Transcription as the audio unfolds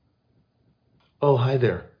Oh, hi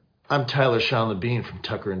there. I'm Tyler Sean the Bean from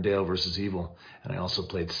Tucker and Dale vs. Evil, and I also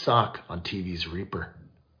played Sock on TV's Reaper.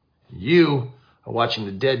 You are watching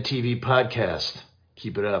the Dead TV podcast.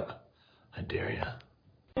 Keep it up. I dare ya.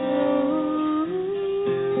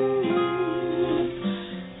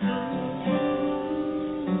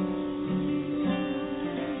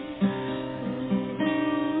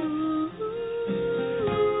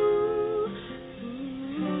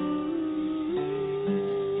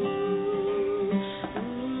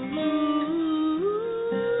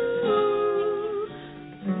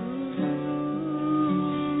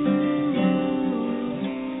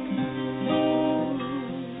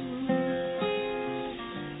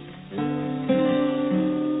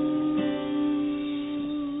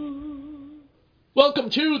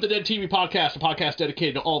 Welcome to the Dead TV Podcast, a podcast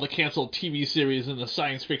dedicated to all the canceled TV series in the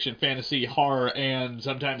science fiction, fantasy, horror, and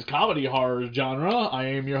sometimes comedy horror genre. I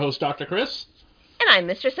am your host, Dr. Chris. And I'm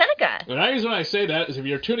Mistress Seneca. And the reason I say that is if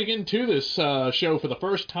you're tuning into this show for the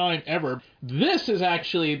first time ever, this is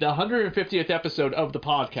actually the 150th episode of the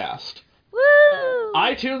podcast. Woo!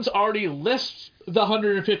 iTunes already lists the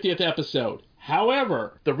 150th episode.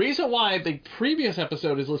 However, the reason why the previous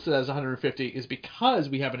episode is listed as 150 is because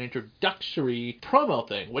we have an introductory promo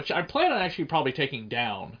thing, which I plan on actually probably taking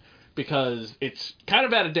down because it's kind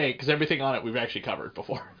of out of date because everything on it we've actually covered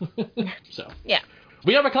before. So, yeah.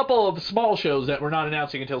 We have a couple of small shows that we're not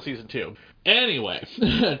announcing until season 2. Anyway,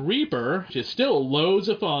 Reaper is still loads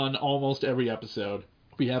of fun almost every episode.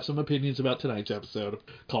 We have some opinions about tonight's episode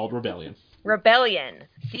called Rebellion. Rebellion,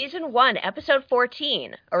 Season 1, Episode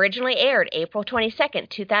 14, originally aired April 22nd,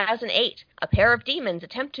 2008. A pair of demons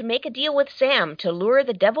attempt to make a deal with Sam to lure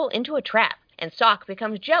the devil into a trap, and Sock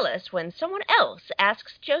becomes jealous when someone else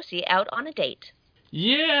asks Josie out on a date.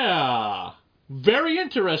 Yeah! Very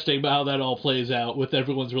interesting how that all plays out with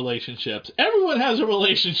everyone's relationships. Everyone has a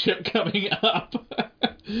relationship coming up.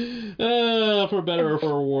 For better or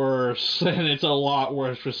for worse. And it's a lot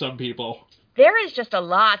worse for some people. There is just a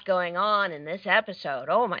lot going on in this episode.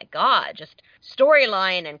 Oh my god, just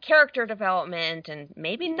storyline and character development and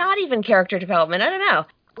maybe not even character development, I don't know.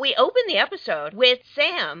 We open the episode with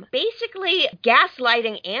Sam basically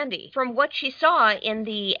gaslighting Andy from what she saw in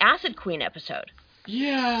the Acid Queen episode.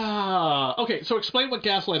 Yeah. Okay, so explain what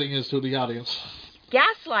gaslighting is to the audience.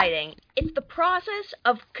 Gaslighting, it's the process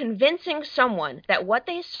of convincing someone that what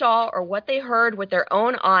they saw or what they heard with their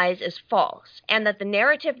own eyes is false, and that the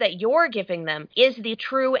narrative that you're giving them is the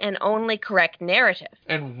true and only correct narrative.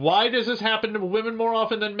 And why does this happen to women more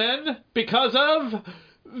often than men? Because of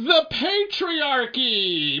the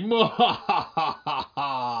patriarchy!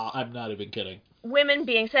 I'm not even kidding. Women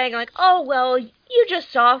saying like, oh, well, you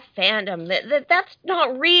just saw fandom. That's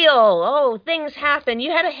not real. Oh, things happen. You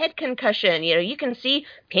had a head concussion. You know, you can see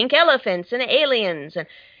pink elephants and aliens and,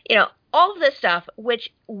 you know, all of this stuff,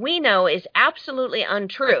 which we know is absolutely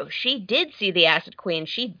untrue. She did see the Acid Queen.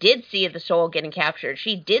 She did see the soul getting captured.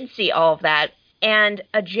 She did see all of that. And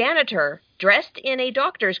a janitor dressed in a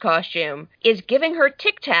doctor's costume is giving her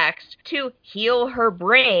Tic Tacs to heal her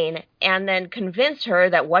brain and then convince her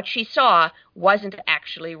that what she saw wasn't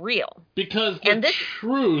actually real. Because the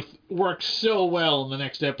truth works so well in the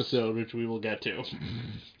next episode, which we will get to.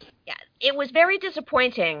 Yeah, it was very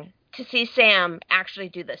disappointing to see Sam actually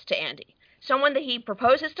do this to Andy. Someone that he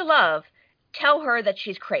proposes to love, tell her that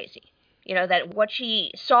she's crazy. You know, that what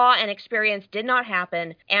she saw and experienced did not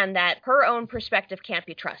happen, and that her own perspective can't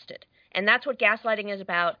be trusted. And that's what gaslighting is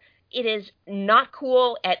about. It is not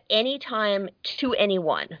cool at any time to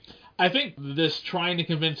anyone. I think this trying to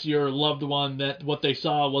convince your loved one that what they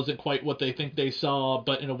saw wasn't quite what they think they saw,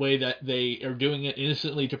 but in a way that they are doing it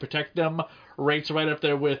innocently to protect them, rates right up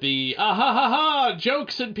there with the ah-ha-ha-ha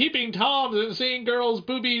jokes and peeping toms and seeing girls'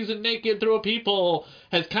 boobies and naked through a peephole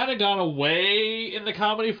has kind of gone away in the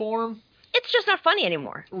comedy form. It's just not funny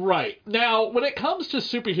anymore. Right. Now, when it comes to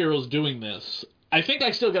superheroes doing this, I think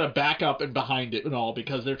I still got to back up and behind it and all,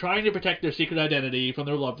 because they're trying to protect their secret identity from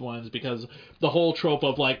their loved ones, because the whole trope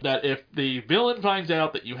of, like, that if the villain finds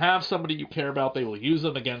out that you have somebody you care about, they will use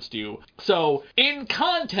them against you. So, in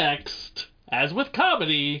context, as with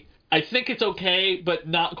comedy, I think it's okay, but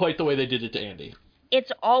not quite the way they did it to Andy.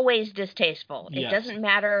 It's always distasteful. Yes. It doesn't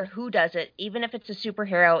matter who does it. Even if it's a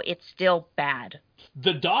superhero, it's still bad.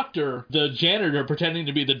 The doctor, the janitor pretending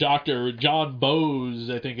to be the doctor, John Bowes,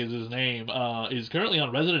 I think is his name, is currently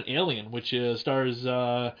on Resident Alien, which stars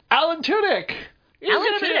Alan Tudyk.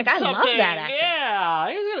 Alan Tudyk, I love that actor. Yeah,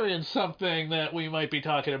 he's going to be in something that we might be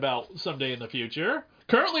talking about someday in the future.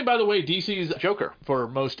 Currently, by the way, DC's Joker for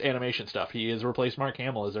most animation stuff. He has replaced Mark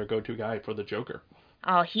Hamill as their go-to guy for the Joker.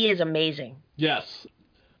 Oh, he is amazing. Yes.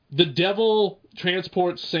 The devil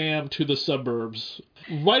transports Sam to the suburbs.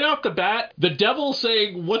 Right off the bat, the devil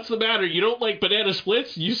saying, "What's the matter? You don't like banana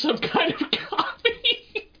splits? Use some kind of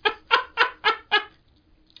coffee."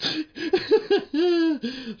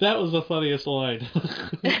 That was the funniest line.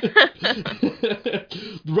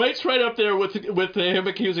 Right up there with him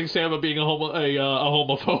accusing Sam of being a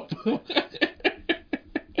homophobe.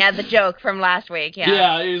 Yeah, the joke from last week,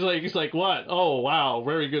 yeah. Yeah, he's like, what? Oh, wow,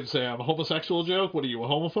 very good, Sam. A homosexual joke? What are you, a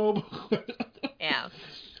homophobe? Yeah.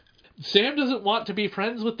 Sam doesn't want to be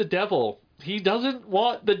friends with the devil. He doesn't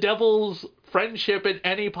want the devil's friendship in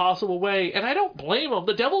any possible way, and I don't blame him.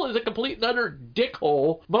 The devil is a complete and utter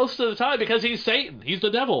dickhole most of the time because he's Satan. He's the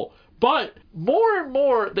devil. But more and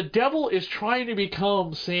more, the devil is trying to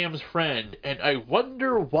become Sam's friend, and I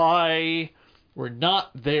wonder why we're not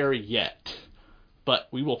there yet. But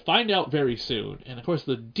we will find out very soon. And of course,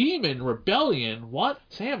 the demon rebellion want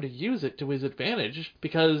Sam to use it to his advantage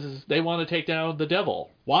because they want to take down the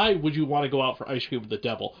devil. Why would you want to go out for ice cream with the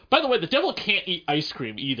devil? By the way, the devil can't eat ice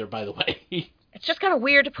cream either, by the way. It's just kind of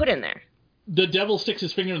weird to put in there. The devil sticks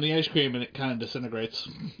his finger in the ice cream and it kind of disintegrates,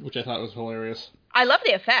 which I thought was hilarious. I love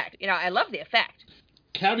the effect. I love the effect.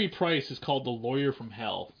 Cabby Price is called the lawyer from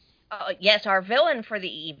hell. Yes, our villain for the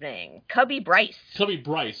evening, Cubby Bryce. Cubby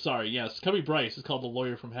Bryce, sorry, yes. Cubby Bryce is called the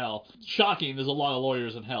lawyer from hell. Shocking, there's a lot of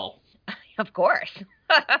lawyers in hell. Of course.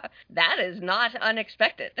 That is not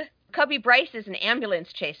unexpected. Cubby Bryce is an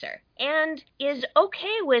ambulance chaser and is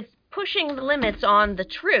okay with pushing the limits on the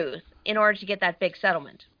truth in order to get that big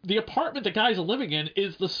settlement. The apartment the guys are living in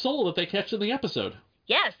is the soul that they catch in the episode.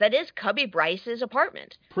 Yes, that is Cubby Bryce's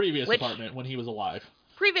apartment. Apartment when he was alive.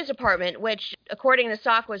 Previous apartment, which, according to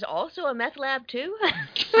Sock, was also a meth lab, too.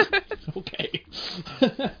 Okay.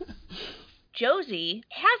 Josie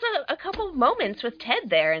has a couple of moments with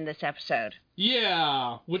Ted there in this episode.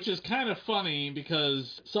 Yeah, which is kind of funny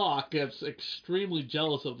because Sock gets extremely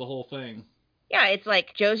jealous of the whole thing. Yeah, it's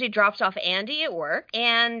like Josie drops off Andy at work,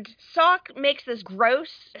 and Sock makes this gross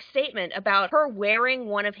statement about her wearing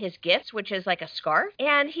one of his gifts, which is like a scarf,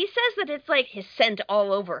 and he says that it's like his scent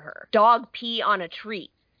all over her. Dog pee on a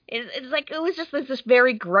tree. It's like, it was just this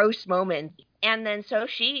very gross moment. And then so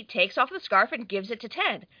she takes off the scarf and gives it to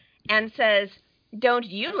Ted, and says, "Don't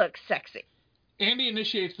you look sexy?" Andy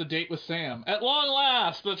initiates the date with Sam. At long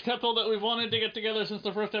last, the couple that we've wanted to get together since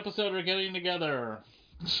the first episode are getting together.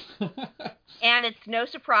 And it's no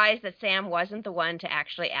surprise that Sam wasn't the one to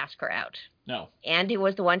actually ask her out. No. Andy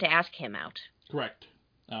was the one to ask him out. Correct.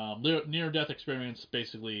 Near-death experience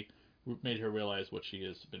basically made her realize what she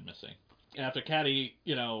has been missing. After Caddy,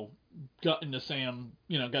 got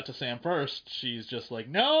to Sam first, she's just like,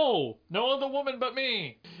 no other woman but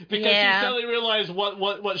me. Because she suddenly realized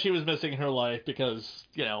what she was missing in her life because,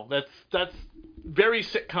 that's very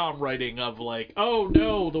sitcom writing of like, oh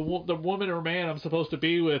no, the woman or man I'm supposed to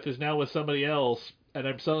be with is now with somebody else, and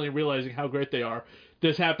I'm suddenly realizing how great they are.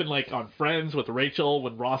 This happened like on Friends with Rachel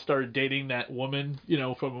when Ross started dating that woman,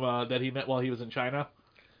 from that he met while he was in China.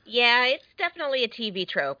 Yeah, it's definitely a TV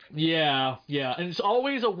trope. Yeah, and it's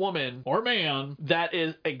always a woman or man that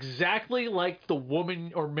is exactly like the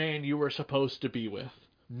woman or man you were supposed to be with.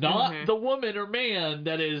 Not the woman or man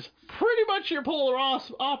that is pretty much your polar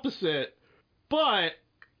opposite. But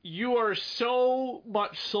you are so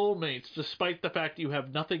much soulmates, despite the fact you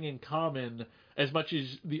have nothing in common as much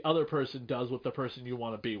as the other person does with the person you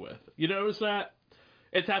want to be with. You notice that?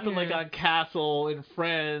 It's happened like on Castle and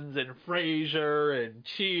Friends and Frasier and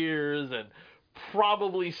Cheers and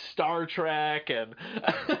probably Star Trek and...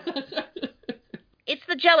 It's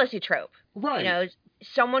the jealousy trope. Right.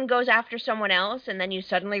 Someone goes after someone else, and then you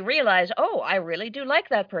suddenly realize, oh, I really do like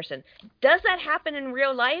that person. Does that happen in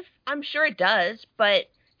real life? I'm sure it does, but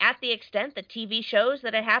at the extent that TV shows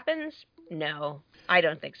that it happens, no, I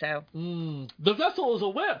don't think so. The vessel is a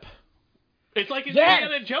whip. It's like an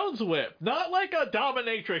Indiana Jones whip. Not like a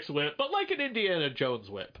dominatrix whip, but like an Indiana Jones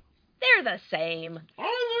whip. They're the same. Are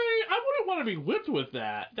they? I wouldn't want to be whipped with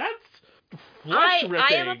that. That's... I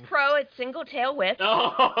am a pro at single tail whips.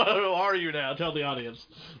 Oh, are you now? Tell the audience.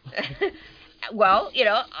 Well,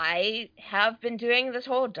 I have been doing this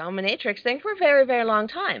whole dominatrix thing for a very, very long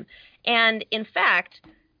time. And in fact,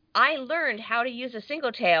 I learned how to use a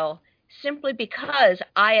single tail simply because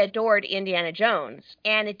I adored Indiana Jones.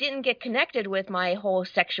 And it didn't get connected with my whole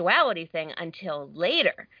sexuality thing until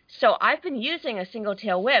later. So I've been using a single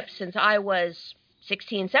tail whip since I was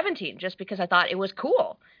 16, 17, just because I thought it was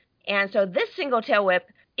cool. And so this single tail whip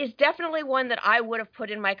is definitely one that I would have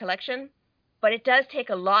put in my collection, but it does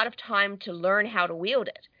take a lot of time to learn how to wield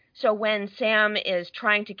it. So when Sam is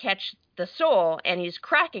trying to catch the soul and he's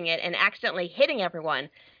cracking it and accidentally hitting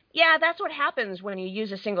everyone, Yeah, that's what happens when you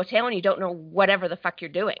use a single tail and you don't know whatever the fuck you're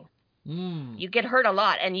doing. You get hurt a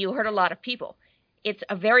lot, and you hurt a lot of people. It's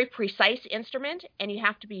a very precise instrument, and you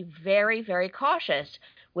have to be very, very cautious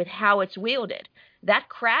with how it's wielded. That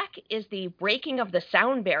crack is the breaking of the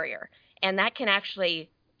sound barrier, and that can actually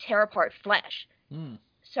tear apart flesh.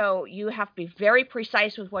 So you have to be very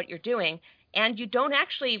precise with what you're doing, and you don't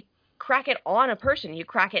actually crack it on a person. You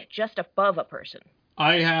crack it just above a person.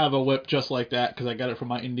 I have a whip just like that because I got it from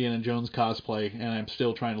my Indiana Jones cosplay, and I'm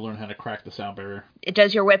still trying to learn how to crack the sound barrier.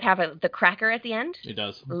 Does your whip have the cracker at the end? It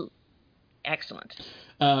does. Excellent.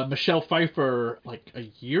 Michelle Pfeiffer, like a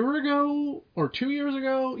year ago or 2 years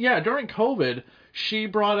ago, during COVID, she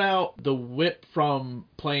brought out the whip from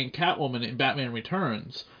playing Catwoman in Batman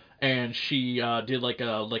Returns, and she did like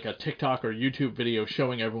a TikTok or YouTube video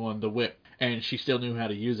showing everyone the whip, and she still knew how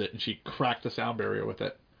to use it, and she cracked the sound barrier with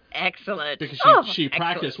it. Excellent. Because she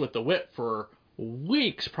practiced with the whip for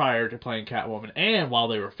weeks prior to playing Catwoman, and while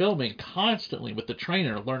they were filming, constantly with the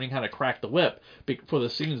trainer learning how to crack the whip for the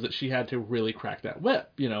scenes that she had to really crack that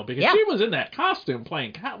whip, because she was in that costume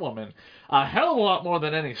playing Catwoman a hell of a lot more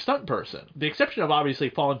than any stunt person. The exception of obviously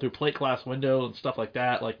falling through plate glass window and stuff like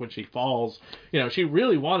that, like when she falls, she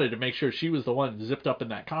really wanted to make sure she was the one zipped up in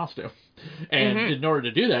that costume. And in order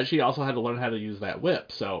to do that, she also had to learn how to use that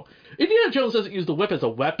whip. So Indiana Jones doesn't use the whip as a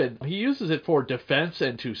weapon. He uses it for defense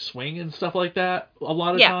and to swing and stuff like that a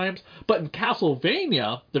lot of times. But in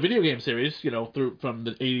Castlevania, the video game series, through from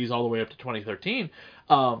the 80s all the way up to 2013,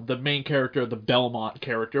 the main character, the Belmont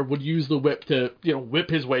character, would use the whip to,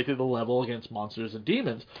 whip his way through the level against monsters and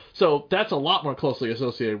demons. So that's a lot more closely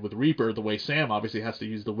associated with Reaper, the way Sam obviously has to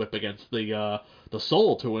use the whip against the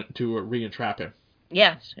soul to re-entrap him.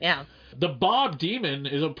 Yes, yeah. The Bob Demon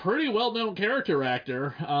is a pretty well-known character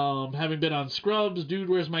actor, having been on Scrubs, Dude,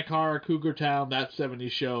 Where's My Car, Cougar Town, That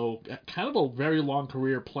 70s Show. Kind of a very long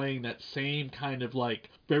career playing that same kind of, like,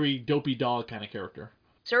 very dopey dog kind of character.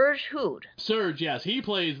 Serge Hood. Serge, yes. He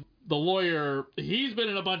plays the lawyer. He's been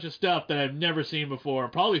in a bunch of stuff that I've never seen before.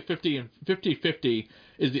 Probably 50-50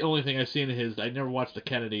 is the only thing I've seen of his. I never watched The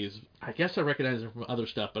Kennedys. I guess I recognize him from other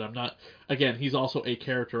stuff, but I'm not. Again, he's also a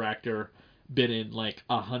character actor. Been in like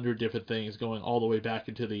 100 different things going all the way back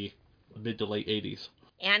into the mid to late 80s.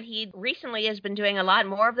 And he recently has been doing a lot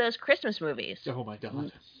more of those Christmas movies. Oh my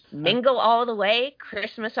God. Mingle All the Way,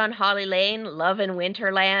 Christmas on Holly Lane, Love in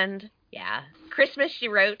Winterland. Yeah. Christmas, She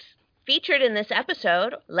Wrote. Featured in this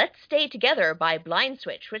episode, Let's Stay Together by Blind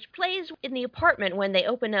Switch, which plays in the apartment when they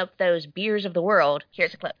open up those beers of the world.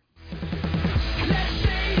 Here's a clip.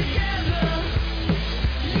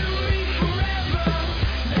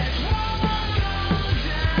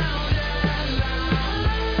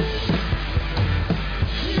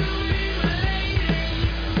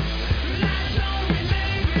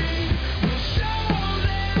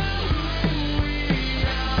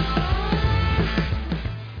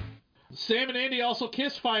 Sam and Andy also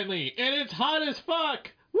kiss finally, and it's hot as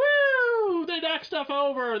fuck! Woo! They knock stuff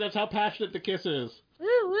over! That's how passionate the kiss is. Woo,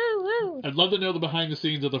 woo, woo. I'd love to know the behind the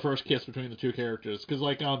scenes of the first kiss between the two characters, because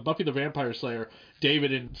like on Buffy the Vampire Slayer,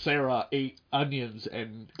 David and Sarah ate onions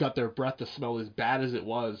and got their breath to smell as bad as it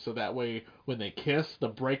was, so that way when they kiss, the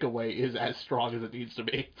breakaway is as strong as it needs to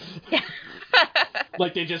be.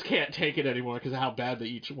 Like they just can't take it anymore because of how bad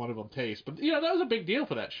each one of them tastes. But, that was a big deal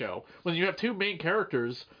for that show. When you have two main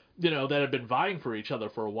characters, that have been vying for each other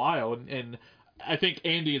for a while, and I think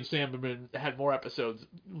Andy and Sam had more episodes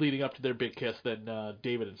leading up to their big kiss than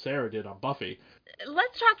David and Sarah did on Buffy.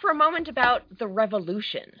 Let's talk for a moment about the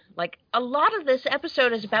revolution. Like, a lot of this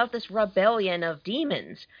episode is about this rebellion of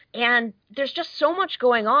demons, and there's just so much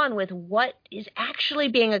going on with what is actually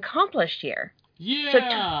being accomplished here.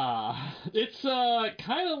 Yeah, it's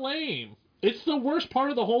kind of lame. It's the worst part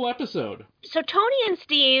of the whole episode. So Tony and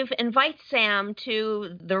Steve invite Sam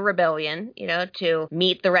to the rebellion, to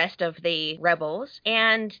meet the rest of the rebels.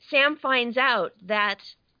 And Sam finds out that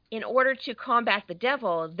in order to combat the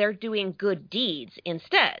devil, they're doing good deeds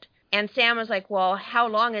instead. And Sam was like, well, how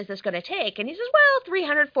long is this going to take? And he says, well,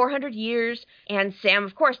 300, 400 years. And Sam,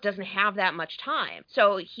 of course, doesn't have that much time.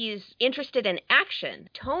 So he's interested in action.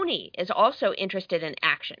 Tony is also interested in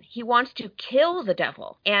action. He wants to kill the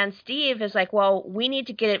devil. And Steve is like, well, we need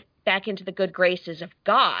to get it back into the good graces of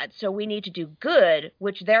God. So we need to do good,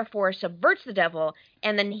 which therefore subverts the devil,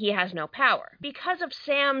 and then he has no power. Because of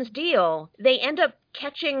Sam's deal, they end up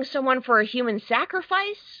catching someone for a human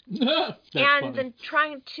sacrifice and funny. then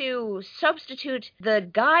trying to substitute the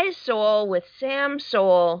guy's soul with Sam's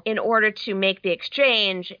soul in order to make the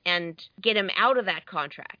exchange and get him out of that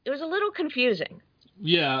contract. It was a little confusing.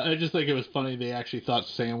 Yeah, I just think it was funny they actually thought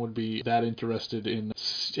Sam would be that interested in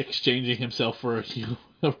exchanging himself for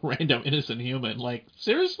a random innocent human. Like,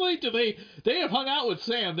 seriously? They have hung out with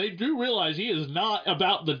Sam. They do realize he is not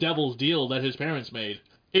about the devil's deal that his parents made.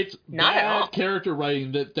 It's Not at all. bad character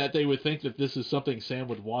writing that they would think that this is something Sam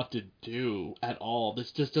would want to do at all.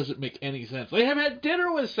 This just doesn't make any sense. They have had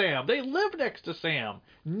dinner with Sam. They live next to Sam.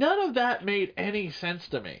 None of that made any sense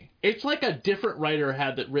to me. It's like a different writer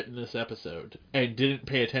had written this episode and didn't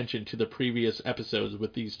pay attention to the previous episodes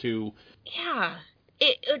with these two. Yeah.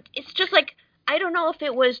 It's just like, I don't know if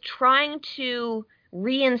it was trying to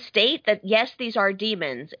reinstate that, yes, these are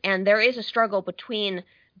demons, and there is a struggle between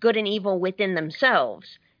good and evil within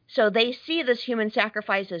themselves. So they see this human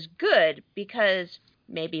sacrifice as good because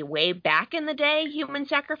maybe way back in the day, human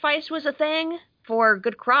sacrifice was a thing for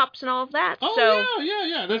good crops and all of that. Oh,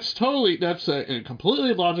 yeah. That's a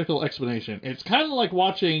completely logical explanation. It's kind of like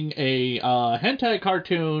watching a hentai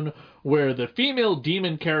cartoon where the female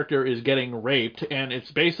demon character is getting raped, and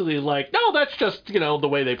it's basically like, no, that's just, the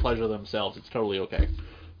way they pleasure themselves. It's totally okay.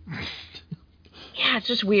 Yeah, it's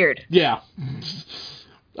just weird. Yeah.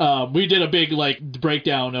 We did a big,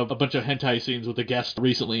 breakdown of a bunch of hentai scenes with a guest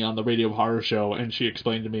recently on the Radio Horror Show, and she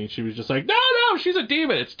explained to me, she was just like, no, she's a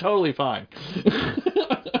demon. It's totally fine.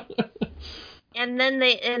 And then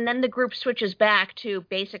the group switches back to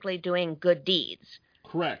basically doing good deeds.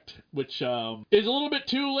 Correct, which is a little bit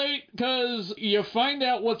too late because you find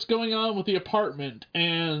out what's going on with the apartment,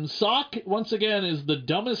 and Sock, once again, is the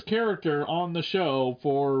dumbest character on the show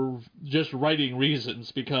for just writing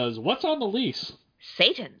reasons, because what's on the lease?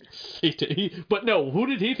 Satan. But no, who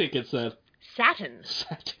did he think it said? Satin.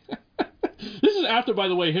 This is after, by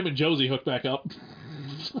the way, him and Josie hook back up.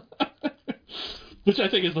 Which I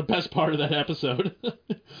think is the best part of that episode.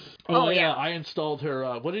 Oh, yeah. I installed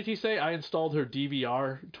her, what did he say? I installed her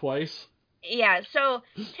DVR twice. Yeah, so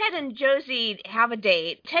Ted and Josie have a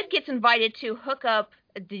date. Ted gets invited to hook up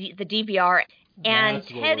the DVR, and That's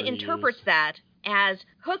Ted interprets that as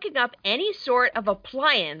hooking up any sort of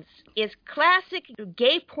appliance is classic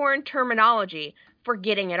gay porn terminology for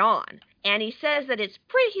getting it on. And he says that he's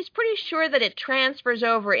pretty sure that it transfers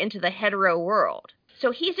over into the hetero world. So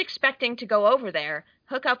he's expecting to go over there,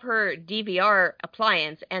 hook up her DVR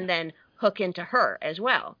appliance, and then hook into her as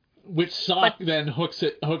well. Which Sock then hooks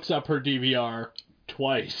up her DVR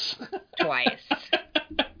twice. Twice.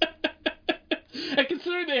 And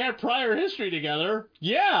considering they had prior history together,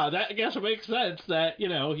 yeah, that I guess it makes sense that,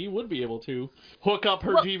 he would be able to hook up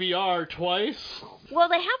her DVR twice. Well,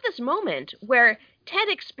 they have this moment where Ted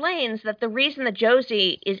explains that the reason that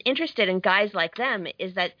Josie is interested in guys like them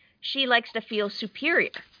is that she likes to feel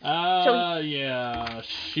superior. Yeah.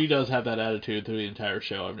 She does have that attitude through the entire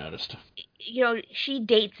show, I've noticed. She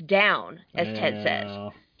dates down, as Ted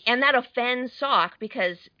says. And that offends Sock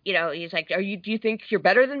because, he's like, do you think you're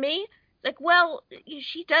better than me? Like, well,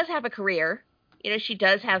 she does have a career. She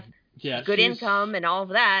does have good income and all of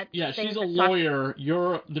that. Yeah, she's a lawyer.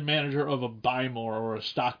 You're the manager of a buy more or a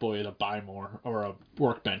stock boy at a buy more or a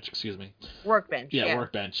workbench, excuse me. Workbench, yeah.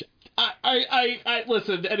 Workbench. I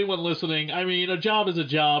listen, anyone listening, I mean, a job is a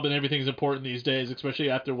job and everything's important these days,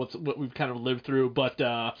 especially after what we've kind of lived through, but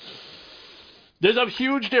there's a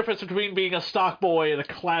huge difference between being a stock boy and a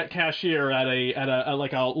cashier at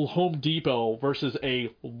a Home Depot versus a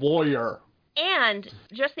lawyer. And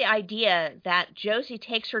just the idea that Josie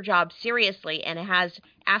takes her job seriously and has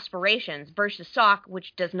aspirations versus Sock,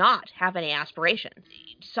 which does not have any aspirations.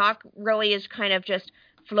 Sock really is kind of just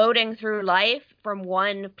floating through life from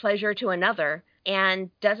one pleasure to another and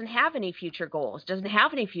doesn't have any future goals, doesn't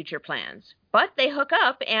have any future plans. But they hook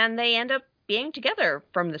up and they end up being together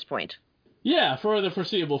from this point. Yeah, for the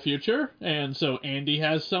foreseeable future. And so Andy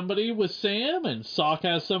has somebody with Sam, and Sock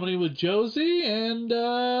has somebody with Josie, and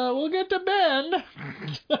we'll get to Ben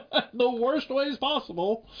the worst ways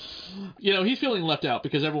possible. He's feeling left out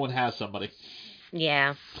because everyone has somebody.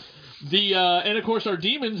 Yeah. And of course our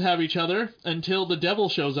demons have each other until the devil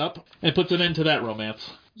shows up and puts an end to that romance.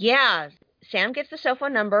 Yeah. Sam gets the cell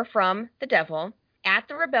phone number from the devil. At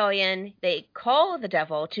the rebellion, they call the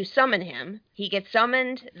devil to summon him. He gets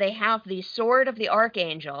summoned. They have the sword of the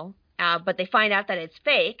archangel, but they find out that it's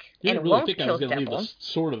fake and it won't kill the devil. You didn't really think I was going to leave the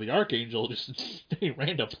sword of the archangel just in a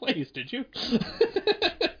random place, did you?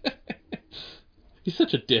 He's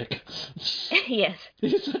such a dick. Yes.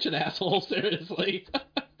 He's such an asshole, seriously.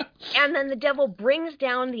 And then the devil brings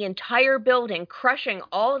down the entire building, crushing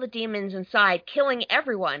all the demons inside, killing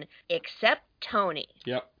everyone except Tony.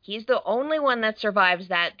 Yep. He's the only one that survives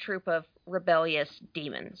that troop of rebellious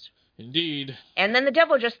demons. Indeed. And then the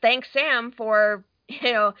devil just thanks Sam for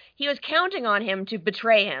he was counting on him to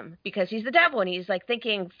betray him because he's the devil and he's like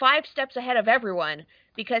thinking 5 steps ahead of everyone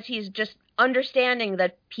because he's just understanding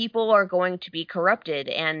that people are going to be corrupted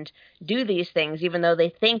and do these things even though they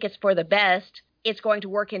think it's for the best. It's going to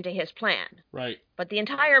work into his plan. Right. But the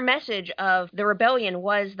entire message of the rebellion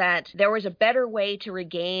was that there was a better way to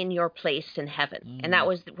regain your place in heaven. And that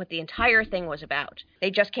was what the entire thing was about. They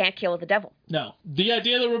just can't kill the devil. No. The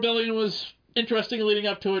idea of the rebellion was interesting leading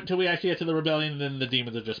up to it until we actually get to the rebellion, and then the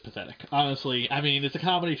demons are just pathetic. Honestly, I mean, it's a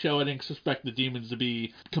comedy show. I didn't expect the demons to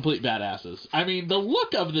be complete badasses. I mean, the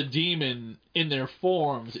look of the demon in their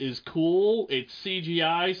forms is cool. It's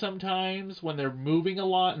CGI sometimes when they're moving a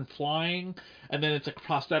lot and flying, and then it's a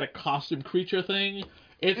prosthetic costume creature thing.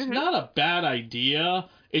 It's not a bad idea.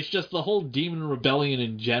 It's just the whole demon rebellion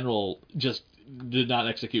in general just did not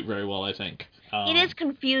execute very well, I think. It is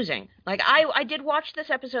confusing. Like, I did watch this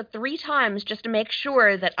episode 3 times just to make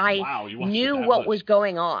sure that I knew what was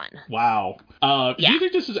going on. Wow. Do you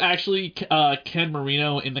think this is actually Ken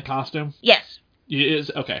Marino in the costume? Yes. It is?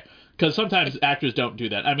 Okay. Because sometimes actors don't do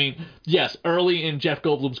that. I mean, yes, early in Jeff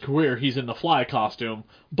Goldblum's career, he's in the Fly costume,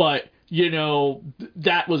 but,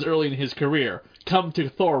 that was early in his career. Come to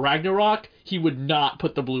Thor Ragnarok, he would not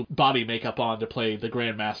put the blue body makeup on to play the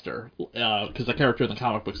Grandmaster, because the character in the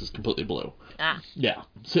comic books is completely blue. Ah. Yeah.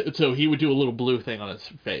 So he would do a little blue thing on his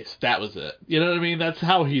face. That was it. You know what I mean? That's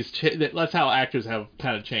how that's how actors have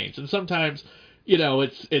kind of changed. And sometimes,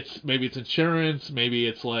 it's maybe it's insurance, maybe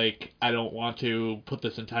it's like, I don't want to put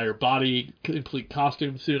this entire body, complete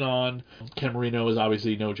costume suit on. Ken Marino is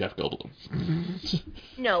obviously no Jeff Goldblum.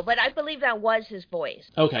 No, but I believe that was his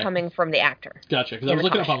voice. Okay. Coming from the actor. Gotcha, because I was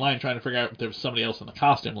looking up online trying to figure out if there was somebody else in the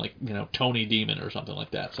costume, like, Tony Demon or something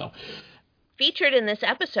like that, so. Featured in this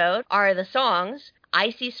episode are the songs I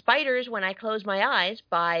See Spiders When I Close My Eyes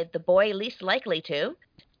by The Boy Least Likely To,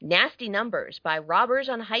 Nasty Numbers by Robbers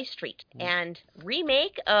on High Street, and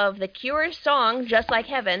remake of The Cure's song Just Like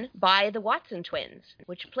Heaven by the Watson Twins,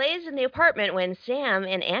 which plays in the apartment when Sam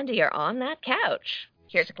and Andy are on that couch.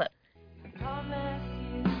 Here's a clip. Promise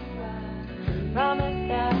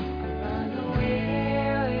that I'll run away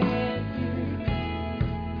with you.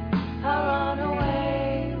 I'll run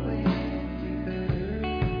away with you.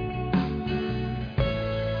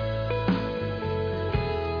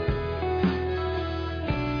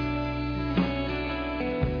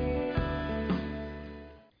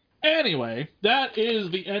 Anyway, that is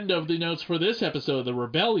the end of the notes for this episode of The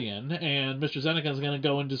Rebellion, and Mistress Seneca is going to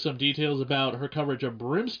go into some details about her coverage of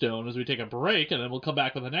Brimstone as we take a break, and then we'll come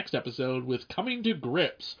back with the next episode with Coming to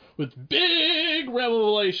Grips with big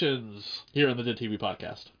revelations here on the Dead TV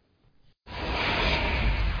Podcast.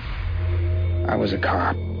 I was a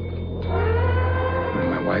cop. When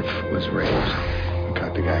my wife was raped, I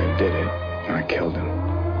caught the guy who did it, and I killed him.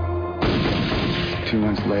 2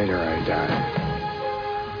 months later, I died.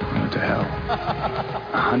 I went to hell.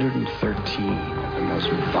 113 of the most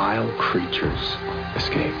vile creatures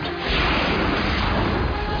escaped.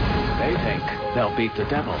 They think they'll beat the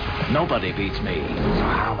devil. Nobody beats me. So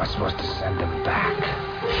how am I supposed to send them back?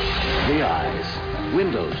 The eyes.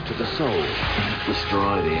 Windows to the soul.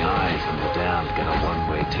 Destroy the eyes and the damned get a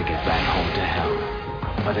one-way ticket back home to hell.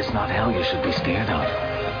 But it's not hell you should be scared of.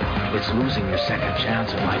 It's losing your second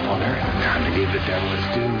chance at life on earth. Time to give the devil his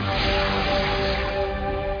due.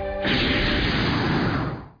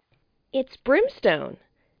 It's Brimstone,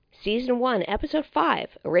 Season 1, Episode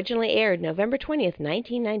 5, originally aired November 20th,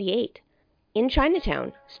 1998. In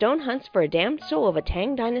Chinatown, Stone hunts for a damned soul of a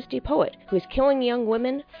Tang Dynasty poet who is killing young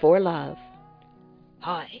women for love.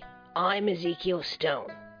 Hi, I'm Ezekiel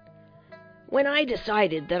Stone. When I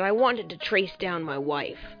decided that I wanted to trace down my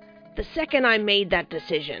wife, the second I made that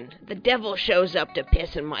decision, the devil shows up to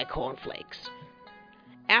piss in my cornflakes.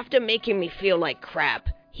 After making me feel like crap,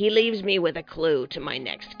 he leaves me with a clue to my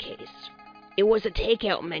next case. It was a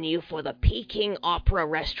takeout menu for the Peking Opera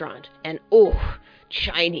restaurant, and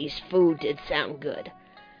Chinese food did sound good.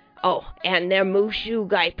 Oh, and their mushu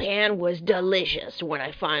gai pan was delicious when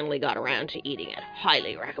I finally got around to eating it.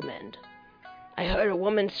 Highly recommend. I heard a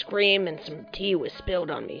woman scream and some tea was spilled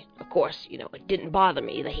on me. Of course, it didn't bother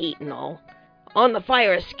me, the heat and all. On the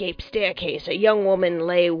fire escape staircase, a young woman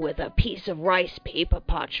lay with a piece of rice paper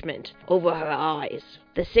parchment over her eyes.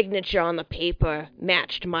 The signature on the paper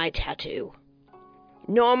matched my tattoo.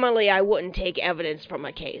 Normally, I wouldn't take evidence from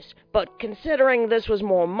a case, but considering this was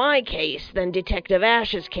more my case than Detective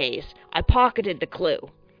Ash's case, I pocketed the clue.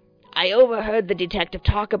 I overheard the detective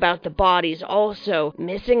talk about the bodies also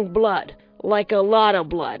missing blood, like a lot of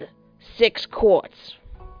blood, 6 quarts.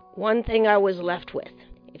 One thing I was left with.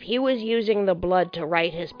 If he was using the blood to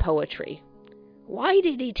write his poetry, Why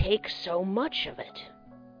did he take so much of it?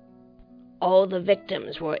 All the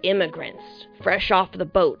victims were immigrants, fresh off the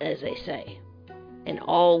boat, as they say. And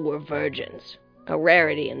all were virgins, a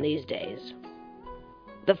rarity in these days.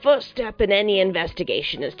 The first step in any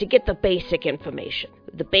investigation is to get the basic information,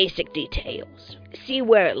 the basic details, see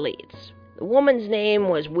where it leads. The woman's name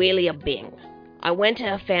was Welia Bing. I went to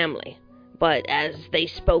her family, but as they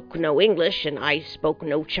spoke no English and I spoke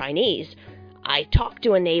no Chinese, I talked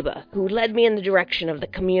to a neighbor who led me in the direction of the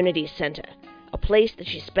community center, a place that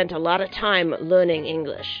she spent a lot of time learning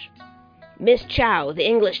English. Miss Chow, the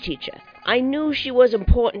English teacher, I knew she was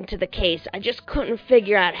important to the case, I just couldn't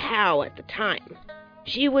figure out how at the time.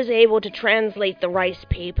 She was able to translate the rice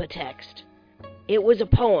paper text. It was a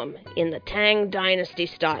poem in the Tang Dynasty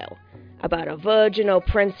style, about a virgin or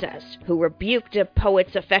princess who rebuked a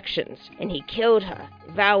poet's affections, and he killed her,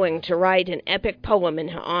 vowing to write an epic poem in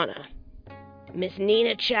her honor. Miss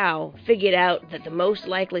Nina Chow figured out that the most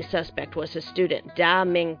likely suspect was her student, Da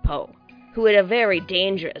Ming Po, who had a very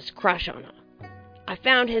dangerous crush on her. I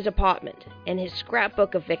found his apartment and his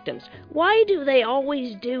scrapbook of victims. Why do they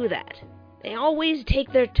always do that? They always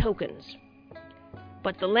take their tokens.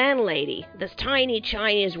 But the landlady, this tiny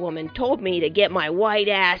Chinese woman, told me to get my white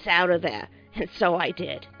ass out of there, and so I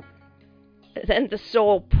did. Then the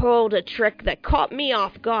soul pulled a trick that caught me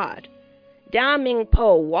off guard. Da Ming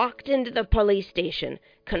Po walked into the police station,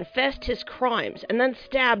 confessed his crimes, and then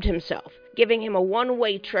stabbed himself, giving him a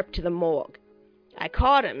one-way trip to the morgue. I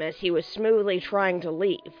caught him as he was smoothly trying to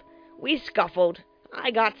leave. We scuffled.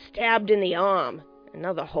 I got stabbed in the arm,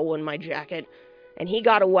 another hole in my jacket, and he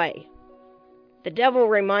got away. The devil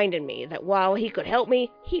reminded me that while he could help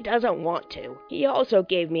me, he doesn't want to. He also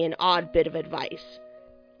gave me an odd bit of advice.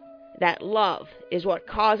 That love is what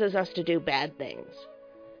causes us to do bad things.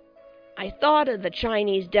 I thought of the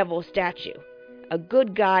Chinese devil statue, a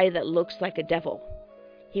good guy that looks like a devil.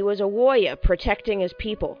 He was a warrior protecting his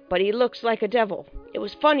people, but he looks like a devil. It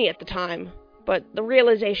was funny at the time, but the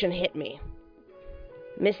realization hit me.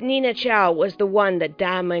 Miss Nina Chow was the one that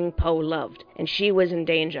Da Ming Po loved, and she was in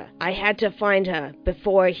danger. I had to find her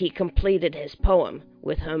before he completed his poem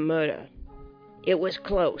with her murder. It was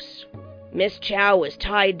close. Miss Chow was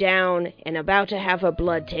tied down and about to have her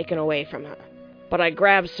blood taken away from her. But I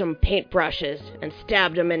grabbed some paintbrushes and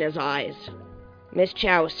stabbed him in his eyes. Miss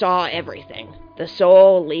Chow saw everything. The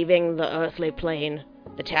soul leaving the earthly plane,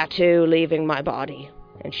 the tattoo leaving my body,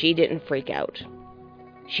 and she didn't freak out.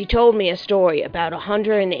 She told me a story about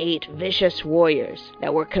 108 vicious warriors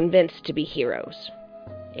that were convinced to be heroes.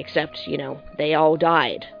 Except, they all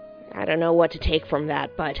died. I don't know what to take from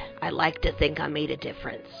that, but I like to think I made a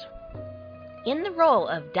difference. In the role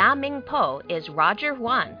of Da Ming Po is Roger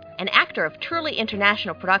Wan, an actor of truly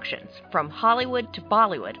international productions, from Hollywood to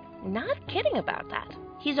Bollywood. Not kidding about that.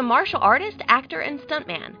 He's a martial artist, actor, and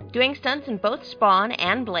stuntman, doing stunts in both Spawn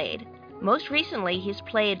and Blade. Most recently, he's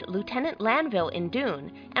played Lieutenant Lanville in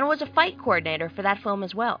Dune, and was a fight coordinator for that film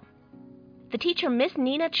as well. The teacher Miss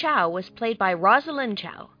Nina Chow was played by Rosalind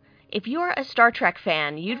Chow. If you're a Star Trek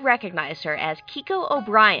fan, you'd recognize her as Kiko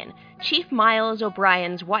O'Brien, Chief Miles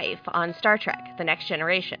O'Brien's wife on Star Trek: The Next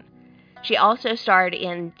Generation. She also starred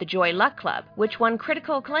in The Joy Luck Club, which won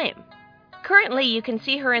critical acclaim. Currently, you can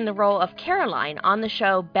see her in the role of Caroline on the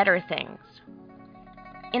show Better Things.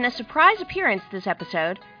 In a surprise appearance this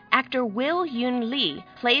episode, actor Will Yoon Lee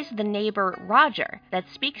plays the neighbor Roger that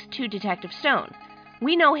speaks to Detective Stone.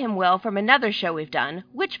 We know him well from another show we've done,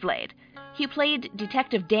 Witchblade. He played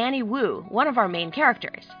Detective Danny Wu, one of our main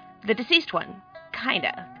characters. The deceased one.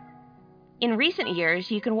 Kinda. In recent years,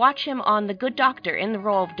 you can watch him on The Good Doctor in the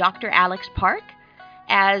role of Dr. Alex Park,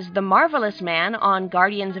 as the Marvelous Man on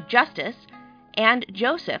Guardians of Justice, and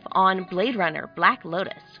Joseph on Blade Runner Black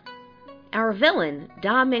Lotus. Our villain,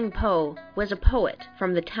 Da Ming Po, was a poet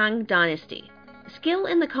from the Tang Dynasty. Skill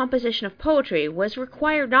in the composition of poetry was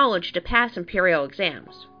required knowledge to pass imperial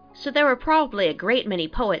exams, so there were probably a great many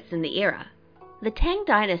poets in the era. The Tang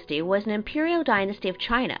Dynasty was an imperial dynasty of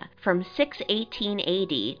China from 618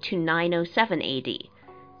 AD to 907 AD.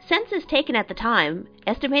 Census taken at the time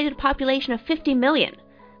estimated a population of 50 million,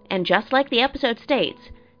 and just like the episode states,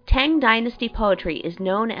 Tang Dynasty poetry is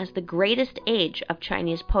known as the greatest age of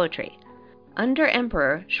Chinese poetry. Under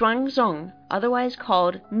Emperor Xuanzong, otherwise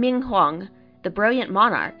called Ming Huang, the brilliant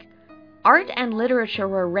monarch, art and literature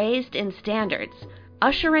were raised in standards,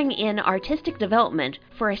 ushering in artistic development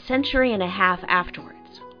for a century and a half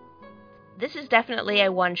afterwards. This is definitely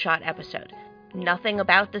a one-shot episode. Nothing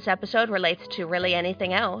about this episode relates to really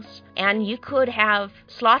anything else, and you could have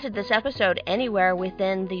slotted this episode anywhere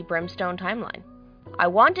within the Brimstone timeline. I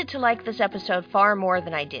wanted to like this episode far more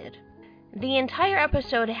than I did. The entire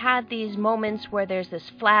episode had these moments where there's this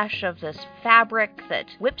flash of this fabric that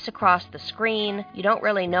whips across the screen. You don't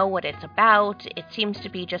really know what it's about. It seems to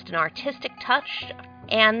be just an artistic touch.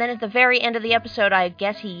 And then at the very end of the episode, I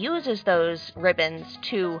guess he uses those ribbons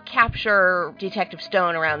to capture Detective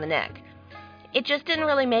Stone around the neck. It just didn't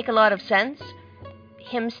really make a lot of sense.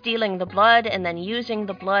 Him stealing the blood and then using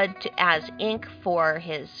the blood as ink for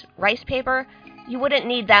his rice paper. You wouldn't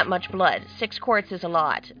need that much blood. 6 quarts is a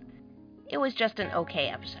lot. It was just an okay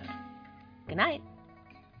episode. Good night.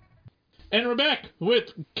 And we're back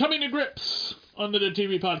with Coming to Grips on the Dead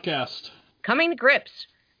TV podcast. Coming to Grips.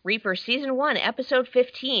 Reaper Season 1, Episode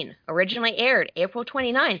 15. Originally aired April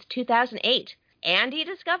 29th, 2008. Andy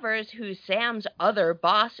discovers who Sam's other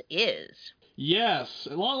boss is. Yes,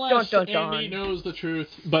 at long last, Andy knows the truth,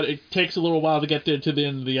 but it takes a little while to get to the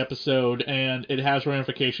end of the episode, and it has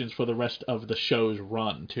ramifications for the rest of the show's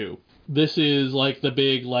run, too. This is like the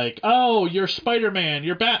big, oh, you're Spider-Man,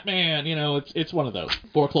 you're Batman, it's one of those.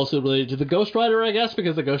 More closely related to the Ghost Rider, I guess,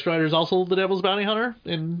 because the Ghost Rider is also the Devil's Bounty Hunter,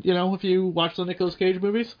 and, if you watch the Nicolas Cage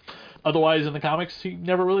movies. Otherwise, in the comics, he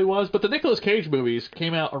never really was. But the Nicolas Cage movies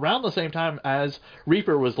came out around the same time as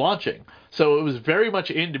Reaper was launching. So it was very much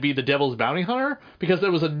in to be the Devil's Bounty Hunter, because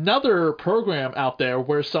there was another program out there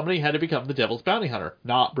where somebody had to become the Devil's Bounty Hunter,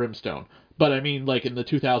 not Brimstone. But I mean, in the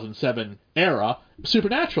 2007 era,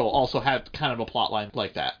 Supernatural also had kind of a plotline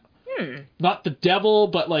like that. Not the devil,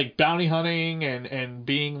 but bounty hunting and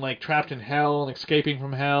being trapped in hell and escaping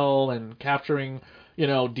from hell and capturing,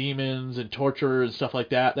 demons and torture and stuff like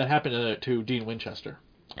that. That happened to Dean Winchester.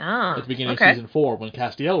 At the beginning of Season 4 when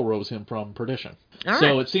Castiel rose him from perdition.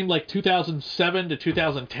 So it seemed like 2007 to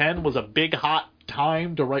 2010 was a big hot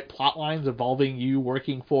time to write plot lines involving you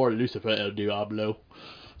working for Lucifer El Diablo.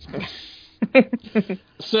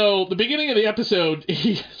 So, the beginning of the episode,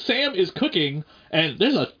 Sam is cooking, and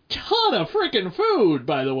there's a ton of freaking food,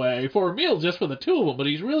 by the way, for a meal just for the two of them, but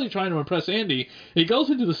he's really trying to impress Andy. He goes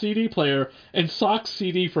into the CD player, and Sock's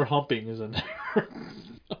CD for Humping is in there.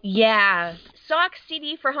 Yeah, Sock's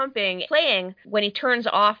CD for Humping playing when he turns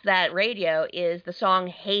off that radio is the song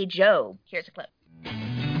Hey Joe. Here's a clip.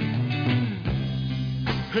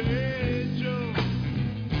 Hey Joe,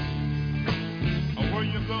 where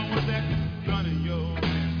you going with that gun of yours?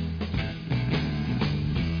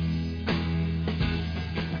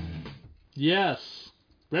 Yes,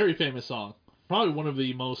 very famous song. Probably one of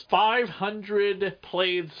the most 500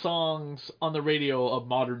 played songs on the radio of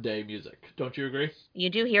modern day music. Don't you agree? You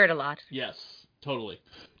do hear it a lot. Yes, totally.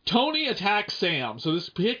 Tony attacks Sam, so this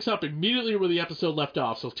picks up immediately where the episode left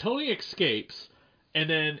off. So Tony escapes, and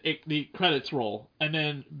then the credits roll, and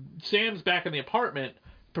then Sam's back in the apartment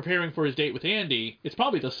preparing for his date with Andy. It's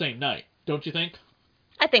probably the same night, don't you think?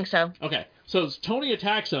 I think so. Okay, so Tony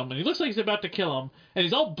attacks him, and he looks like he's about to kill him, and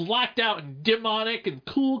he's all blacked out and demonic and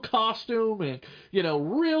cool costume and,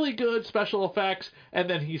 really good special effects, and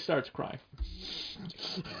then he starts crying.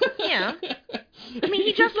 Yeah. I mean,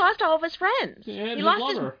 he just lost all of his friends. And he lost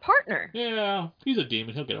lover. his partner. Yeah, he's a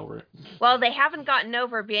demon. He'll get over it. Well, they haven't gotten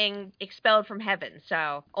over being expelled from heaven,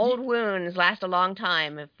 so old wounds last a long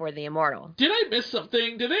time for the immortal. Did I miss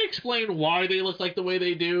something? Did they explain why they look like the way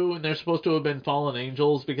they do and they're supposed to have been fallen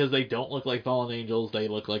angels? Because they don't look like fallen angels, they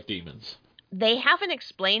look like demons. They haven't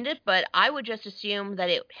explained it, but I would just assume that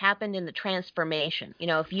it happened in the transformation.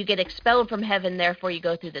 If you get expelled from heaven, therefore you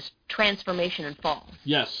go through this transformation and fall.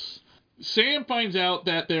 Yes. Sam finds out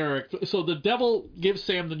that so the devil gives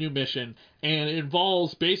Sam the new mission, and it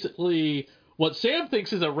involves basically what Sam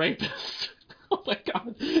thinks is a rapist. Oh my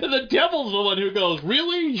god. And the devil's the one who goes,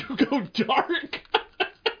 really? You go dark?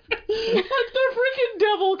 Like the freaking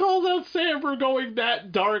devil calls out Sam for going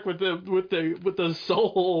that dark with the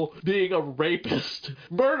soul being a rapist.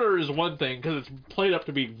 Murder is one thing because it's played up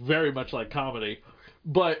to be very much like comedy,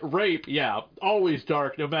 but rape, yeah, always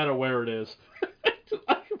dark no matter where it is.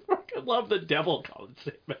 I freaking love the devil calling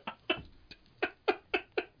Sam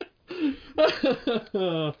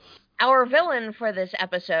out. Our villain for this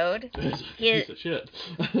episode piece of shit.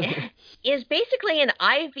 is basically an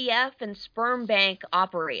IVF and sperm bank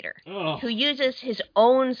operator who uses his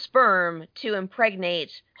own sperm to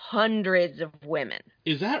impregnate hundreds of women.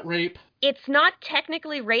 Is that rape? It's not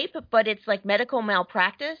technically rape, but it's like medical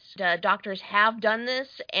malpractice. Doctors have done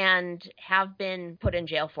this and have been put in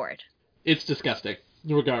jail for it. It's disgusting.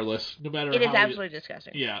 Regardless, no matter it is absolutely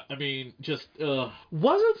disgusting. Yeah, I mean, just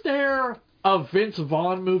wasn't there a Vince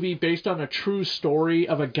Vaughn movie based on a true story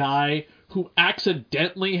of a guy who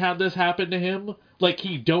accidentally had this happen to him? Like,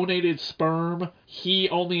 he donated sperm. He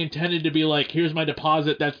only intended to be like, here's my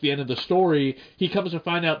deposit, that's the end of the story. He comes to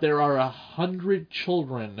find out there are 100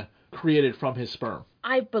 children created from his sperm.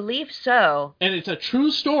 I believe so. And it's a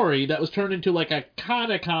true story that was turned into like a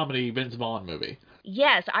kind of comedy Vince Vaughn movie.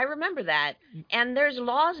 Yes, I remember that. And there's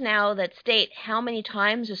laws now that state how many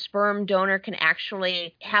times a sperm donor can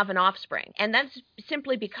actually have an offspring. And that's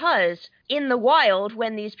simply because in the wild,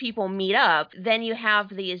 when these people meet up, then you have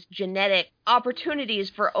these genetic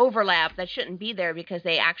opportunities for overlap that shouldn't be there because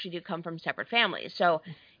they actually do come from separate families. So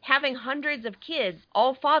having hundreds of kids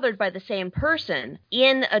all fathered by the same person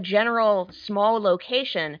in a general small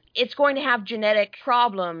location, it's going to have genetic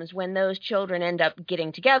problems when those children end up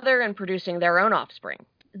getting together and producing their own offspring.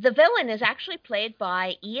 The villain is actually played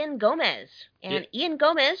by Ian Gomez, and Ian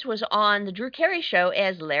Gomez was on the Drew Carey Show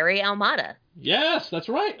as Larry Almada. Yes, that's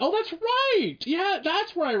right. Oh, that's right. Yeah,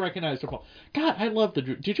 that's where I recognized her from. God, I love the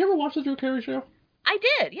Drew. Did you ever watch the Drew Carey Show? I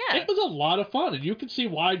did, yeah. It was a lot of fun, and you can see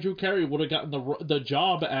why Drew Carey would have gotten the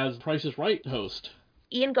job as Price is Right host.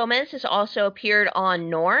 Ian Gomez has also appeared on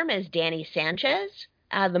Norm as Danny Sanchez,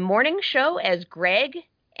 The Morning Show as Greg,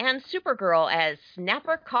 and Supergirl as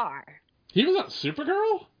Snapper Carr. He was on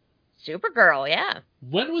Supergirl? Supergirl, yeah.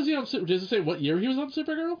 When was he on Supergirl? Does it say what year he was on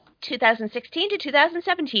Supergirl? 2016 to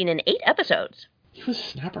 2017 in 8 episodes. He was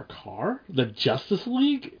Snapper Carr? The Justice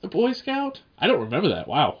League Boy Scout? I don't remember that.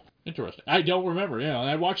 Wow. Interesting. I don't remember, yeah.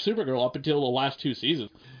 I watched Supergirl up until the last 2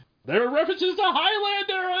 seasons. There were references to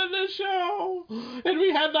Highlander on this show! And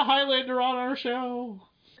we had the Highlander on our show.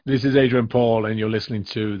 This is Adrian Paul, and you're listening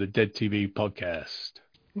to the Dead TV podcast.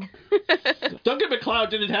 Duncan MacLeod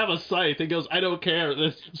didn't have a scythe. He goes, I don't care.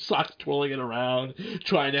 This sucks twirling it around,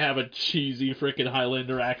 trying to have a cheesy freaking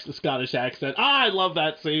Highlander Scottish accent. I love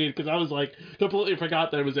that scene, because I was like, completely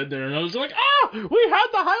forgot that it was in there. And I was like, we had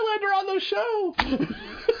the Highlander on the show!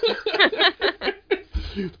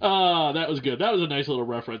 That was good. That was a nice little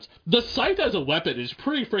reference. The scythe as a weapon is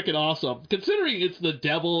pretty freaking awesome. Considering it's the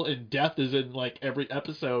devil and death is in like every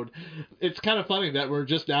episode, it's kind of funny that we're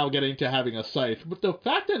just now getting to having a scythe. But the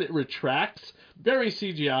fact that it retracts, very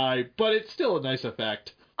CGI, but it's still a nice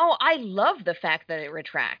effect. Oh, I love the fact that it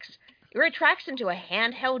retracts. It retracts into a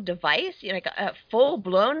handheld device, like a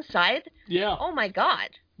full-blown scythe. Yeah. Oh my god.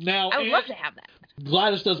 Now, I would love to have that.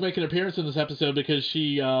 Gladys does make an appearance in this episode because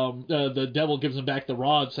she, the devil gives him back the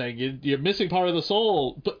rod saying, you're missing part of the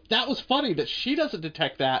soul. But that was funny that she doesn't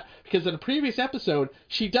detect that because in a previous episode,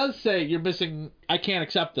 she does say, you're missing, I can't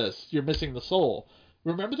accept this. You're missing the soul.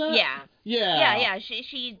 Remember that? Yeah. Yeah. Yeah.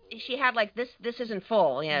 She had like, this isn't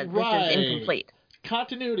full. Yeah, this Right. is incomplete.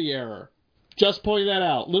 Continuity error. Just pointing that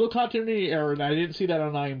out. Little continuity error, and I didn't see that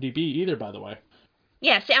on IMDb either, by the way.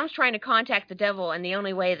 Yeah, Sam's trying to contact the devil, and the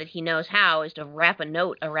only way that he knows how is to wrap a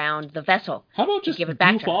note around the vessel. How about just give it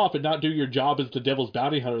back goof to her? off and not do your job as the devil's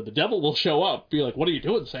bounty hunter? The devil will show up, be like, what are you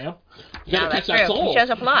doing, Sam? You No, gotta that's catch that true. soul. He shows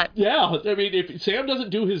up a lot. Yeah, I mean, if Sam doesn't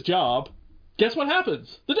do his job, guess what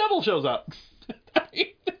happens? The devil shows up.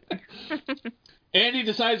 Andy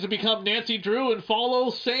decides to become Nancy Drew and follow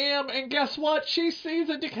Sam, and guess what? She sees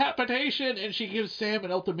a decapitation, and she gives Sam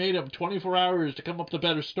an ultimatum, 24 hours to come up with a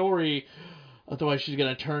better story. Otherwise, she's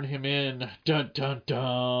going to turn him in. Dun, dun,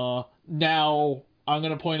 dun. Now, I'm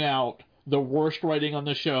going to point out, the worst writing on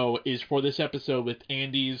the show is for this episode with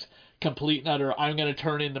Andy's complete and utter, I'm going to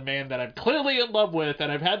turn in the man that I'm clearly in love with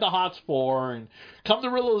and I've had the hots for and come to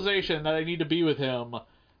realization that I need to be with him.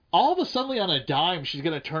 All of a sudden, on a dime, she's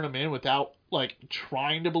going to turn him in without, like,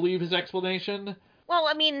 trying to believe his explanation. Well,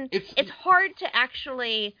 I mean, it's hard to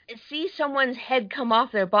actually see someone's head come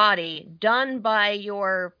off their body done by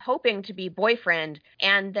your hoping-to-be boyfriend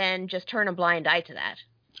and then just turn a blind eye to that.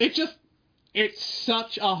 It's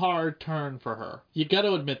such a hard turn for her. You got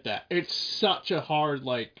to admit that. It's such a hard,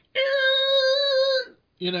 like,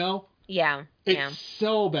 you know? Yeah. It's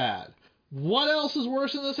so bad. What else is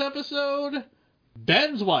worse in this episode?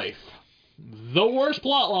 Ben's wife. The worst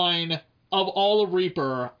plotline of all of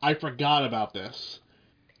Reaper. I forgot about this.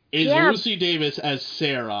 Is Lucy Davis as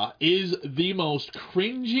Sarah is the most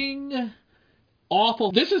cringing,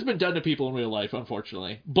 awful. This has been done to people in real life,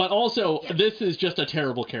 unfortunately. But also, this is just a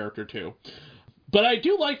terrible character, too. But I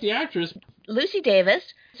do like the actress. Lucy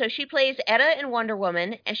Davis. So she plays Etta in Wonder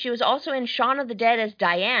Woman, and she was also in Shaun of the Dead as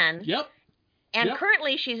Diane. Yep. And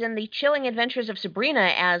currently she's in The Chilling Adventures of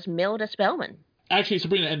Sabrina as Milda Spellman. Actually,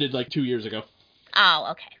 Sabrina ended like 2 years ago. Oh,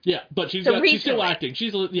 okay. Yeah, but she's still acting.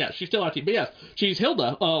 She's still acting. But yes, she's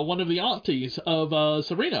Hilda, one of the aunties of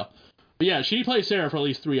Sabrina. But yeah, she plays Sarah for at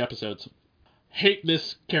least 3 episodes. Hate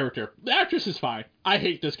this character. The actress is fine. I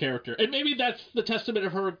hate this character. And maybe that's the testament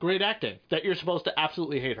of her great acting, that you're supposed to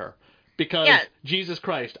absolutely hate her. Because, Jesus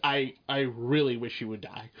Christ, I really wish she would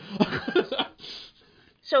die.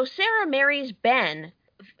 So Sarah marries Ben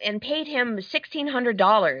and paid him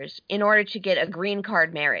 $1,600 in order to get a green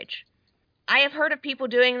card marriage. I have heard of people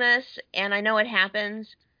doing this, and I know it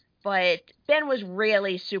happens, but Ben was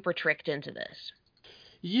really super tricked into this.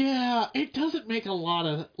 Yeah, it doesn't make a lot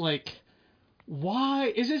of, like,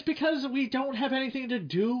 why? Is this because we don't have anything to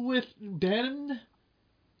do with Ben?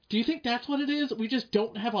 Do you think that's what it is? We just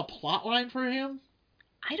don't have a plot line for him?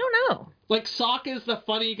 I don't know. Like, Sock is the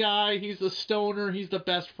funny guy, he's the stoner, he's the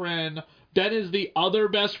best friend. Ben is the other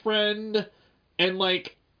best friend. And,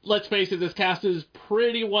 like, let's face it, this cast is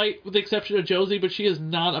pretty white with the exception of Josie, but she is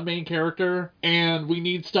not a main character. And we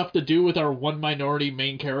need stuff to do with our one minority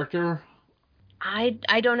main character.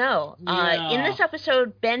 I don't know. Yeah. In this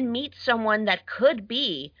episode, Ben meets someone that could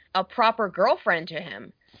be a proper girlfriend to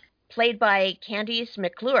him, played by Candice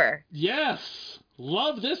McClure. Yes!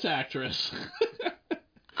 Love this actress.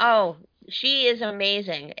 Oh, she is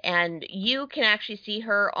amazing, and you can actually see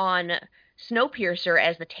her on Snowpiercer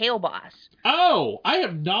as the tail boss. Oh, I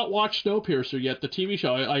have not watched Snowpiercer yet, the TV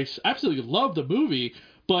show. I absolutely love the movie,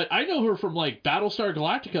 but I know her from, like, Battlestar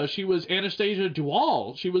Galactica. She was Anastasia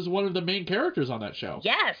Duval. She was one of the main characters on that show.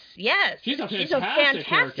 Yes. She's a fantastic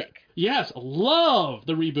character. Yes, love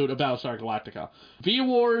the reboot of Battlestar Galactica.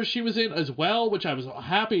 V-Wars she was in as well, which I was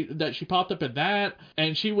happy that she popped up in that.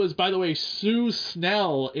 And she was, by the way, Sue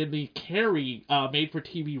Snell in the Carrie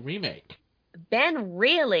made-for-TV remake. Ben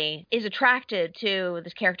really is attracted to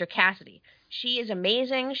this character Cassidy. She is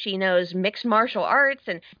amazing. She knows mixed martial arts,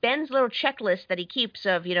 and Ben's little checklist that he keeps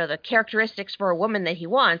of, the characteristics for a woman that he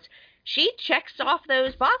wants, she checks off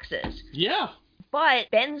those boxes. Yeah.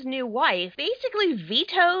 But Ben's new wife basically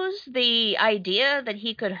vetoes the idea that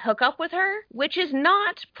he could hook up with her, which is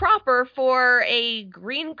not proper for a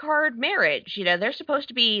green card marriage. They're supposed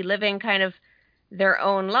to be living kind of their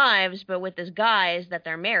own lives, but with this guise that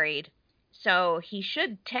they're married. So he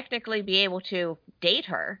should technically be able to date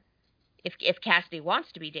her if Cassidy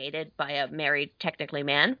wants to be dated by a married, technically,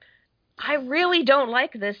 man. I really don't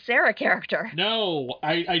like this Sarah character. No,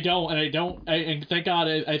 I don't, and thank God,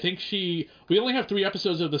 I think we only have 3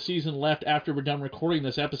 episodes of the season left after we're done recording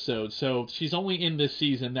this episode, so she's only in this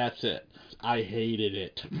season, that's it. I hated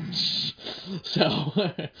it. So,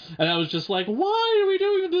 and I was just like, why are we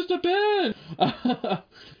doing this to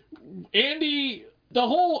Ben? Andy... The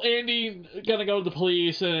whole Andy gonna go to the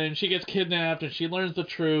police and she gets kidnapped and she learns the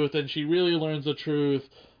truth and she really learns the truth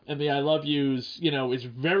and the I love yous, is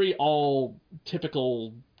very all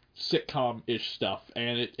typical sitcom-ish stuff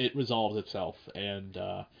and it resolves itself and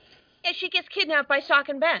Yeah, she gets kidnapped by Sock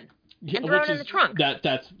and Ben and thrown in the trunk.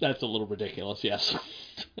 That's a little ridiculous, yes.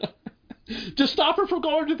 Just stop her from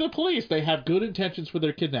going to the police. They have good intentions with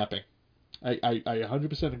their kidnapping. I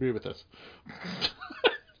 100% agree with this.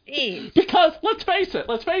 Because, let's face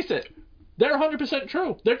it, they're 100%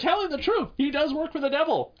 true. They're telling the truth. He does work for the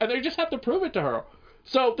devil, and they just have to prove it to her.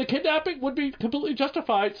 So the kidnapping would be completely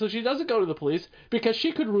justified, so she doesn't go to the police, because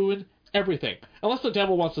she could ruin everything. Unless the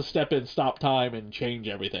devil wants to step in, stop time, and change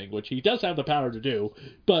everything, which he does have the power to do,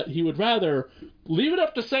 but he would rather leave it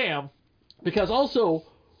up to Sam, because also,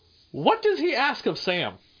 what does he ask of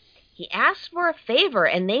Sam? He asks for a favor,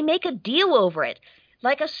 and they make a deal over it.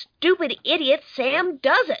 Like a stupid idiot, Sam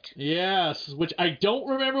does it. Yes, which I don't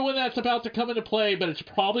remember when that's about to come into play, but it's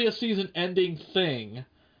probably a season-ending thing.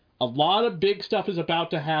 A lot of big stuff is about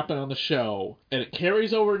to happen on the show, and it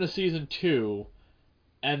carries over into season 2,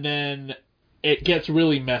 and then it gets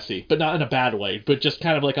really messy, but not in a bad way, but just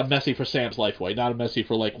kind of like a messy for Sam's life way, not a messy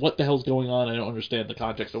for like, what the hell's going on, I don't understand the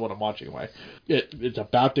context of what I'm watching way. It's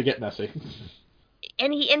about to get messy.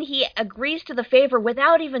 And he agrees to the favor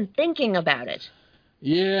without even thinking about it.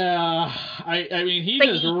 Yeah, I mean, he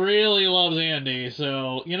just really loves Andy,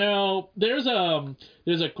 so, there's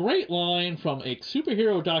a great line from a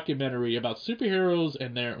superhero documentary about superheroes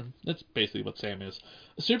and that's basically what Sam is,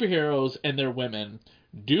 superheroes and their women,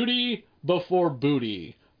 duty before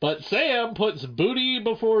booty, but Sam puts booty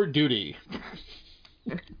before duty.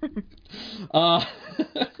 By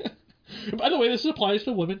the way, this applies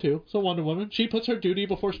to women too, so Wonder Woman, she puts her duty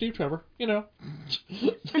before Steve Trevor,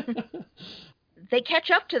 They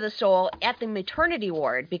catch up to the Soul at the maternity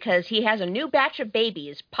ward because he has a new batch of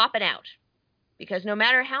babies popping out. Because no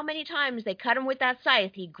matter how many times they cut him with that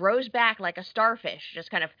scythe, he grows back like a starfish,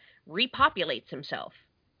 just kind of repopulates himself.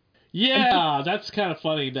 Yeah, that's kind of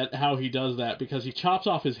funny how he does that, because he chops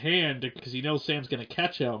off his hand because he knows Sam's going to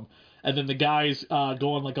catch him, and then the guys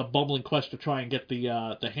go on like a bumbling quest to try and get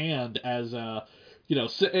the hand as,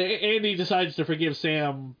 Andy decides to forgive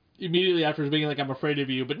Sam immediately after being like, I'm afraid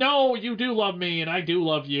of you, but no, you do love me, and I do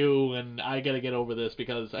love you, and I gotta get over this,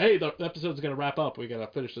 because, hey, the episode's gonna wrap up, we gotta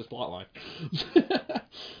finish this plotline.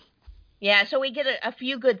 Yeah, so we get a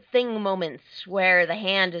few good thing moments where the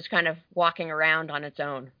hand is kind of walking around on its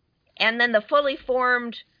own. and then the fully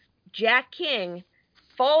formed Jack King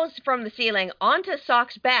falls from the ceiling onto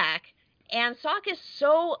Sock's back, and Sock is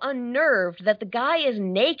so unnerved that the guy is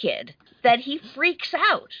naked that he freaks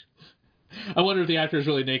out. I wonder if the actor is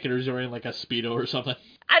really naked or is wearing like a Speedo or something.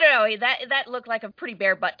 I don't know. That looked like a pretty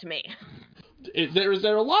bare butt to me. There's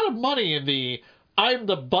a lot of money in the I'm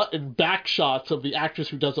the butt and back shots of the actress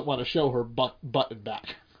who doesn't want to show her butt and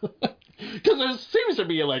back. Because there seems to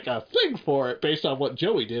be like a thing for it based on what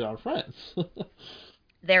Joey did on Friends.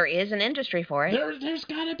 There is an industry for it. There's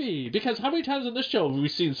gotta be. Because how many times in this show have we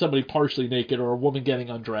seen somebody partially naked or a woman getting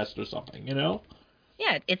undressed or something, you know?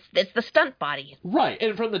 Yeah, it's the stunt body. Right,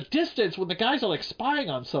 and from the distance, when the guys are like spying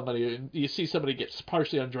on somebody, and you see somebody gets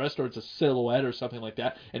partially undressed or it's a silhouette or something like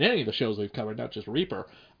that, in any of the shows we've covered, not just Reaper,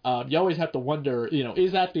 you always have to wonder, you know,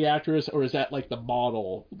 is that the actress or is that like the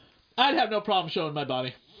model? I'd have no problem showing my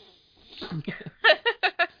body.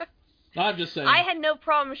 I'm just saying. I had no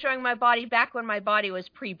problem showing my body back when my body was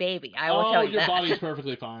pre-baby. I will tell you that. Oh, your body's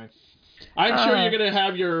perfectly fine. I'm sure you're going to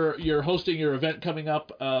have you're hosting your event coming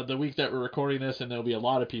up the week that we're recording this, and there'll be a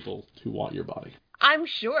lot of people who want your body. I'm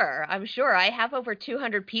sure. I have over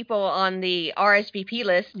 200 people on the RSVP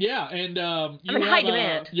list. Yeah, and I'm in high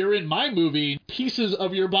demand. You're in my movie, pieces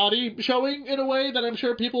of your body showing in a way that I'm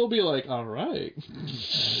sure people will be like, all right.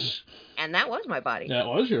 And that was my body. That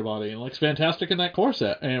was your body. It looks fantastic in that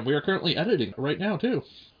corset, and we are currently editing it right now, too.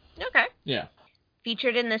 Okay. Yeah.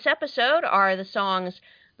 Featured in this episode are the songs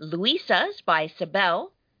Luisa's by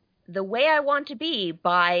Sibel, The Way I Want to Be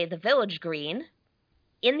by The Village Green.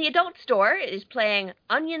 In the adult store is playing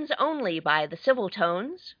Onions Only by The Civil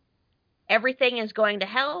Tones, Everything is Going to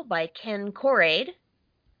Hell by Ken Corade,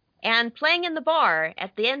 and playing in the bar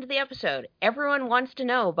at the end of the episode, Everyone Wants to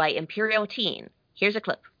Know by Imperial Teen. Here's a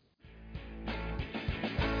clip.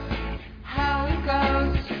 How it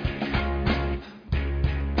goes.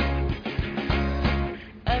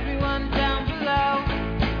 Everyone down below.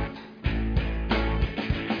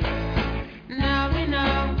 Now we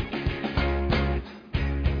know.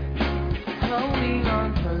 Holding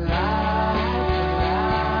on for life.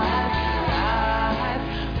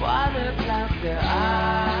 Water clouds their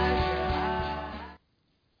eyes.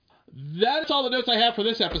 That's all the notes I have for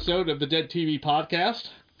this episode of the Dead TV Podcast.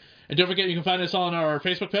 And don't forget, you can find us on our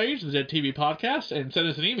Facebook page, the Dead TV Podcast, and send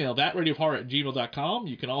us an email, thatradiohorror@gmail.com.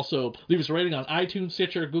 You can also leave us a rating on iTunes,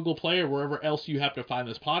 Stitcher, Google Play, or wherever else you happen to find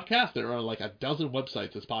this podcast. There are like a dozen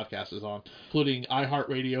websites this podcast is on, including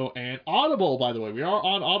iHeartRadio and Audible, by the way. We are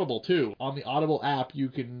on Audible, too. On the Audible app, you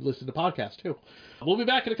can listen to podcasts, too. We'll be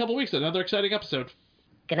back in a couple weeks with another exciting episode.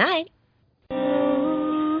 Good night.